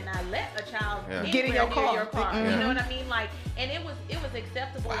you cannot let a child get in your car. You know what I mean? Like, and it was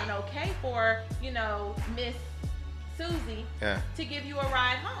acceptable and okay for, Miss Susie to give you a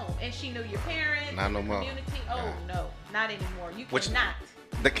ride home, and she knew your parents, not and no the more. community. Oh no, not anymore. You cannot.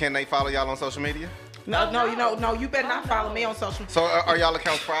 Can they follow y'all on social media? No. You better not follow me on social media. So are y'all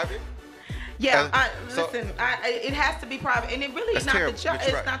accounts private? Yeah, it has to be private, and it really is not the child.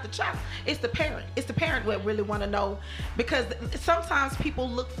 It's not the child. It's the parent. It's the parent that really want to know, because sometimes people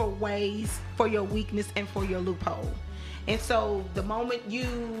look for ways for your weakness and for your loophole, and so the moment you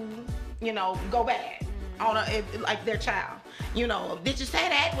go bad on like their child, did you say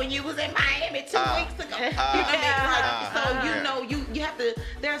that when you was in Miami 2 weeks ago? You have to.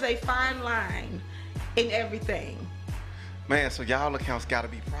 There's a fine line in everything. Man, so y'all accounts got to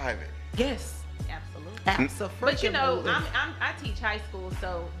be private. Yes. Absolutely. But I teach high school,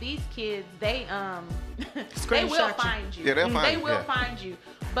 so these kids they will find you. Yeah, they will find you.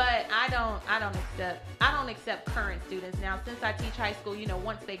 But I don't accept current students now. Since I teach high school,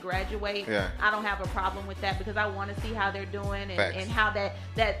 once they graduate, I don't have a problem with that, because I want to see how they're doing and how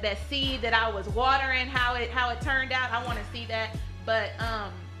that seed that I was watering, how it turned out. I want to see that. But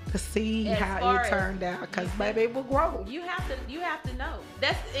to see how it turned out, because baby, it will grow. You have to know.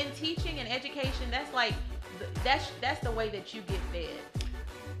 That's in teaching and education. That's like that's the way that you get fed.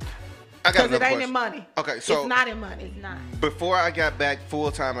 Because it ain't in money. Okay, so it's not in money. It's not. Before I got back full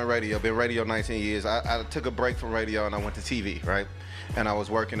time in radio, been radio 19 years. I took a break from radio and I went to TV, right? And I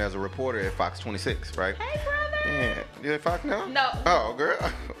was working as a reporter at Fox 26, right? Hey, brother. Yeah, you at Fox now? No. Oh, girl.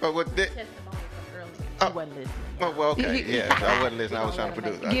 What? Testimony from earlier. You wasn't listening. Oh, well, okay. Yeah, I wasn't listening. I was trying to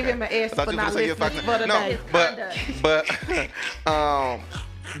produce. Give him an S for not listening for the day. But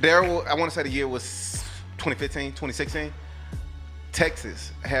I want to say the year was 2015, 2016.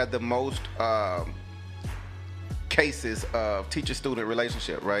 Texas had the most cases of teacher-student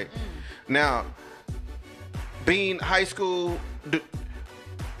relationship, right? Now, being high school,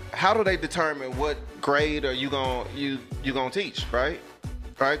 how do they determine what grade are you gonna teach, right?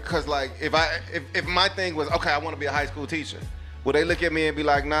 Right? Because like if my thing was, okay, I want to be a high school teacher, would they look at me and be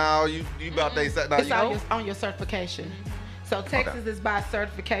like, no, you about they set? It's on your certification. So Texas is by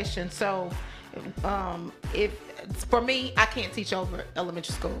certification. So if for me, I can't teach over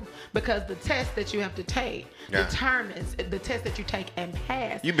elementary school, because the test that you have to take determines the test that you take and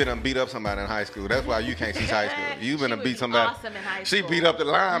pass. You've been beat up somebody in high school. That's why you can't teach high school. You've been beat somebody. Awesome in high she school. beat up the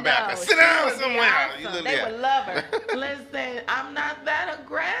linebacker. No, Sit down somewhere. Awesome. They would love her. Listen, I'm not that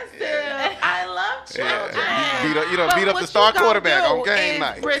aggressive. I love children. You beat up the star quarterback on game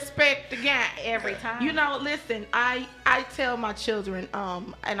night. Respect the game every time. Listen, I tell my children,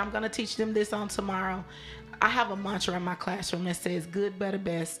 and I'm gonna teach them this on tomorrow. I have a mantra in my classroom that says good, better,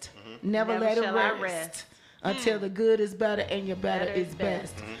 best. Never let it rest until the good is better and your better is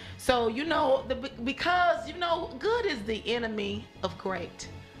best. So, because, good is the enemy of great.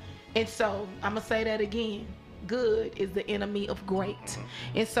 And so I'm going to say that again. Good is the enemy of great.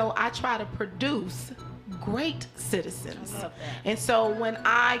 And so I try to produce great citizens. I love that. And so when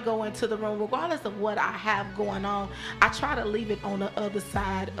I go into the room, regardless of what I have going on, I try to leave it on the other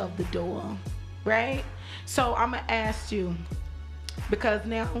side of the door, right? So I'm gonna ask you, because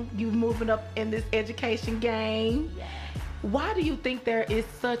now you're moving up in this education game, why do you think there is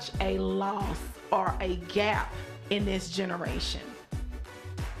such a loss or a gap in this generation?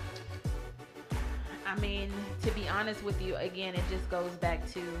 I mean, to be honest with you, again, it just goes back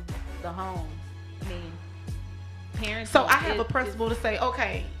to the homes. I mean, parents. So I have a principle to say,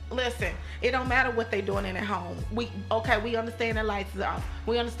 okay, listen, it don't matter what they're doing in their home. We understand their lights is off.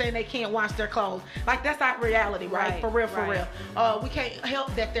 We understand they can't wash their clothes. Like, that's our reality, right? For real, for real. We can't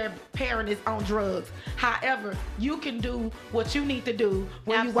help that their parent is on drugs. However, you can do what you need to do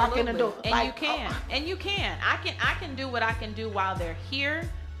when you walk in the door. And like, you can. And you can. I can do what I can do while they're here.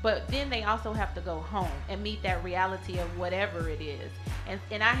 But then they also have to go home and meet that reality of whatever it is.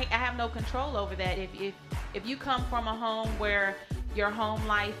 And I have no control over that. If you come from a home where your home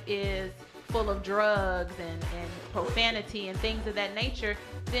life is full of drugs and profanity and things of that nature,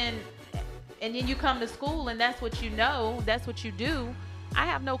 then you come to school and that's what you know, that's what you do, I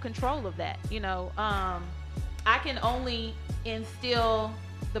have no control of that. I can only instill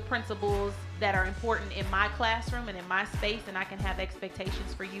the principles that are important in my classroom and in my space, and I can have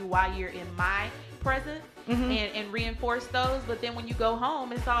expectations for you while you're in my presence and reinforce those. But then when you go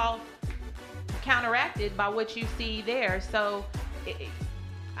home, it's all counteracted by what you see there. So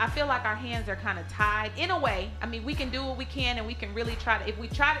I feel like our hands are kind of tied in a way. I mean, we can do what we can, and we can really try to, if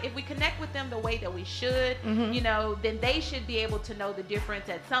we connect with them the way that we should, then they should be able to know the difference.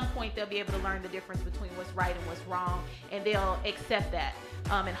 At some point, they'll be able to learn the difference between what's right and what's wrong, and they'll accept that.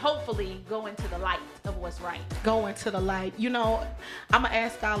 And hopefully go into the light of what's right. Go into the light. I'm going to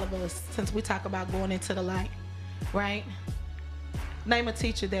ask all of us, since we talk about going into the light, right? Name a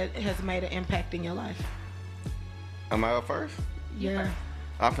teacher that has made an impact in your life. Am I up first? Yeah.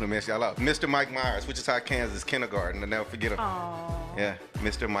 I'm finna mess y'all up. Mr. Mike Myers, Wichita, Kansas, kindergarten. I'll never forget him. Aww. Yeah,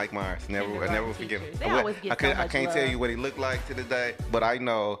 Mr. Mike Myers. I never forget him. They always get so much I can't tell you what he looked like to this day, but I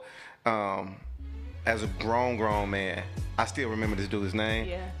know as a grown man, I still remember this dude's name.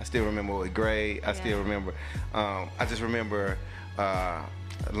 Yeah. I still remember what grade. I still remember. I just remember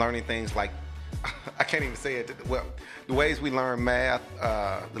learning things like, I can't even say it. Well, the ways we learn math,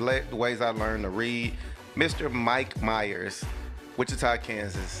 the ways I learned to read. Mr. Mike Myers, Wichita,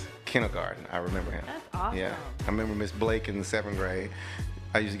 Kansas, kindergarten. I remember him. That's awesome. Yeah. I remember Miss Blake in the 7th grade.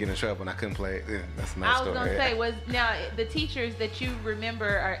 I used to get in trouble and I couldn't play. Yeah, that's another story. I was going to say, now the teachers that you remember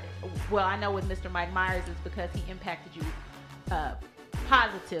are, well, I know with Mr. Mike Myers it's because he impacted you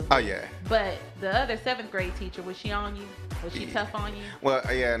positively. Oh, yeah. But the other 7th grade teacher, was she on you? Was she tough on you? Well,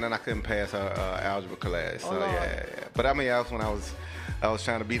 yeah, and then I couldn't pass her algebra class. So, yeah. But I mean, that was when I was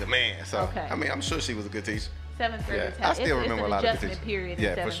trying to be the man. So, okay. I mean, I'm sure she was a good teacher. 7th grade. Yeah, I still remember a lot of the teachers. Period in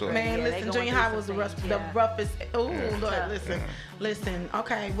Yeah, for 7th sure. grade. Man, Yeah, listen, junior high was the roughest. Oh, Lord, listen.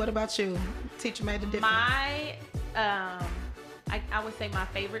 Okay, what about you? Teacher made a difference. I would say my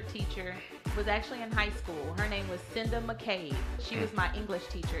favorite teacher was actually in high school. Her name was Cinda McCabe. She was my English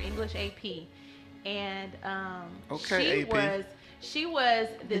teacher, English AP, and she was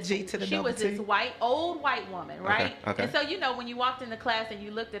this old white woman, right? Okay. And so when you walked into class and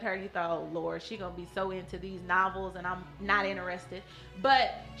you looked at her, you thought, oh Lord, she's gonna be so into these novels, and I'm not interested.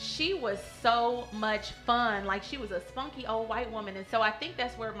 But she was so much fun. Like, she was a spunky old white woman, and so I think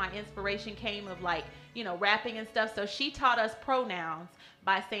that's where my inspiration came of, like, rapping and stuff. So she taught us pronouns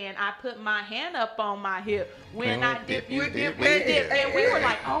by saying, I put my hand up on my hip. When I dip, you dip, and dip. And we were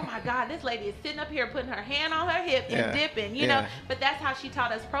like, oh my God, this lady is sitting up here putting her hand on her hip and dipping, you know. But that's how she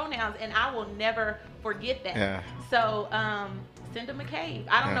taught us pronouns, and I will never forget that. Yeah. So, Cinda McCabe.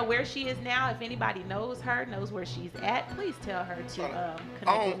 I don't know where she is now. If anybody knows her, knows where she's at, please tell her to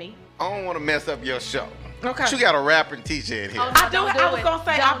connect with me. I don't want to mess up your show. Okay. But you got a rapping teacher in here. Oh, no, I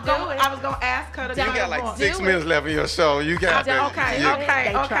was gonna ask her to do You got it. like 6 minutes left in your show. You got They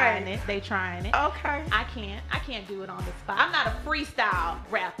trying it. Okay. I can't do it on the spot. I'm not a freestyle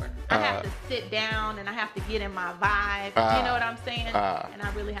rapper. I have to sit down and I have to get in my vibe. You know what I'm saying? And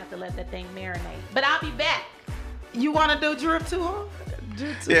I really have to let that thing marinate. But I'll be back. You want to do Drip Too Hard?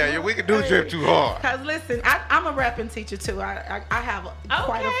 Yeah, we can do Drip Too Hard. Cause listen, I'm a rapping teacher too. I have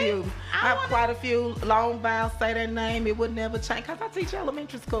quite a few. I have quite a few. Long vowels, say their name. It would never change. Cause I teach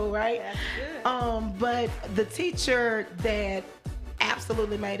elementary school, right? That's good. But the teacher that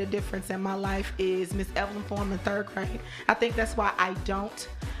absolutely made a difference in my life is Miss Evelyn Foreman, 3rd grade. I think that's why I don't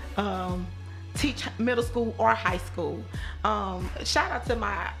teach middle school or high school. Shout out to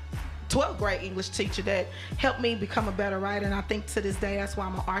my 12th grade English teacher that helped me become a better writer. And I think to this day, that's why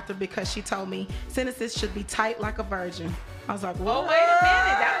I'm an author, because she told me sentences should be tight like a virgin. I was like, whoa, Oh, wait a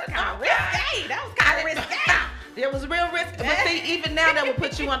minute. That was kind of risky. That was kind of risky. It was real risky. But see, even now that would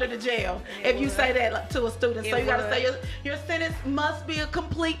put you under the jail if you say that to a student. So you got to say your sentence must be a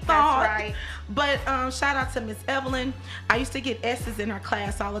complete thought. That's right. But shout out to Miss Evelyn. I used to get S's in her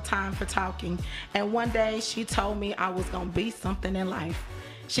class all the time for talking. And one day she told me I was going to be something in life.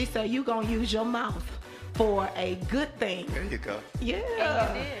 She said, you going to use your mouth for a good thing. There you go. Yeah.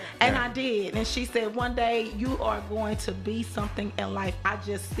 And you did. And I did. And she said, one day you are going to be something in life. I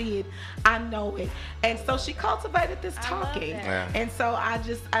just see it. I know it. And so she cultivated this I love talking. that. Yeah. And so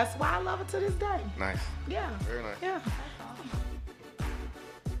that's why I love her to this day. Nice. Yeah. Very nice. Yeah.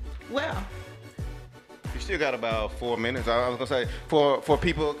 Well, You still got about 4 minutes. I was gonna say for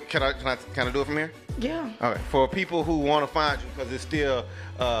people, can I do it from here? yeah. All right. For people who want to find you, because there's still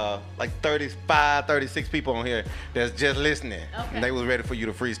like 35, 36 people on here that's just listening, Okay. and they was ready for you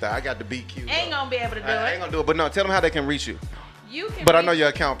to freestyle. I got the beat queued Ain't up. gonna be able to do I it. ain't gonna do it, but no, tell them how they can reach you. You can. But I know reach- your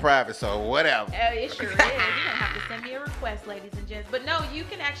account private, so whatever. It sure is. You're gonna have to send me a request, ladies and gents. But no, you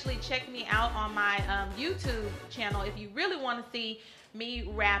can actually check me out on my YouTube channel if you really want to see me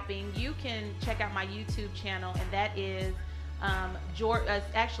rapping. You can check out my YouTube channel, and that is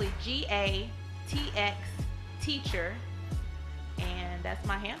actually GATX Teacher, and that's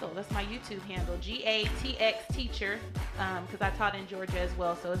my handle. That's my YouTube handle, GATX Teacher, because I taught in Georgia as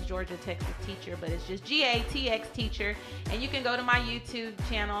well, so it's Georgia Texas Teacher, but it's just GATX Teacher, and you can go to my YouTube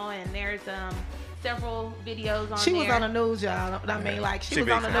channel, and there's several videos on She there. was on the news, y'all. I mean, like, she She was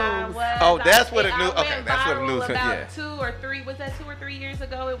on the big time. news. Oh, that's what it I knew- went okay, that's what it viral knew- about yeah. 2 or 3 years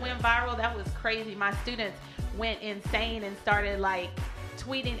ago? It went viral. That was crazy. My students went insane and started like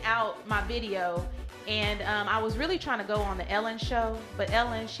tweeting out my video. And I was really trying to go on the Ellen show, but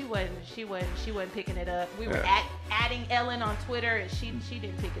Ellen, she wasn't picking it up. We were adding Ellen on Twitter, and she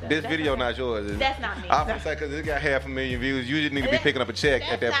didn't pick it up. This That's video okay. not yours, is it? That's not me. I was gonna say, because it got 500,000 views. You just need to be picking up a check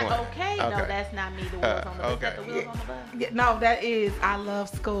at that That's point. not okay. No, that's not me. The wheels on the bus. Is that the okay. wheels on the bus? Yeah, no, that is I love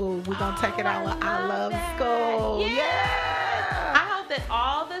school. We're going to take it out. I love that. school. Yes. Yeah. I hope that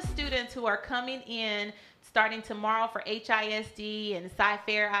all the students who are coming in starting tomorrow for HISD and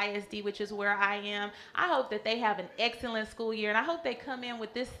Sci-Fair ISD, which is where I am, I hope that they have an excellent school year, and I hope they come in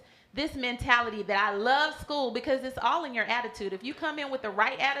with this mentality that I love school, because it's all in your attitude. If you come in with the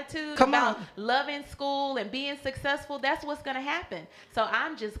right attitude about loving school and being successful, that's what's going to happen. So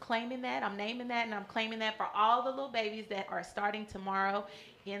I'm just claiming that. I'm naming that, and I'm claiming that for all the little babies that are starting tomorrow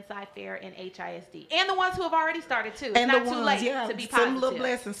in Sci-Fair and HISD, and the ones who have already started too. It's And not the too ones, late yeah, to be some positive. little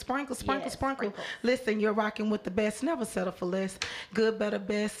blessings, sprinkle. Yes, sprinkles. Listen, you're rocking with the best. Never settle for less. Good, better,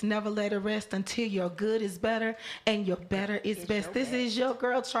 best. Never let it rest until your good is better and your better is best. This is your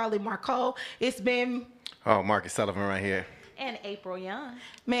girl, Charlie Marco. It's been, Oh, Marcus Sullivan right here. And April Young.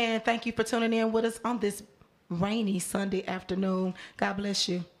 man, thank you for tuning in with us on this rainy Sunday afternoon. God bless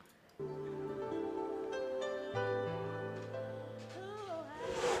you.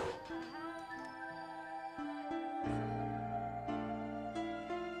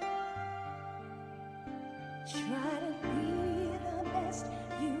 Try to be the best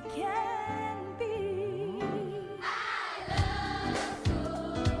you can.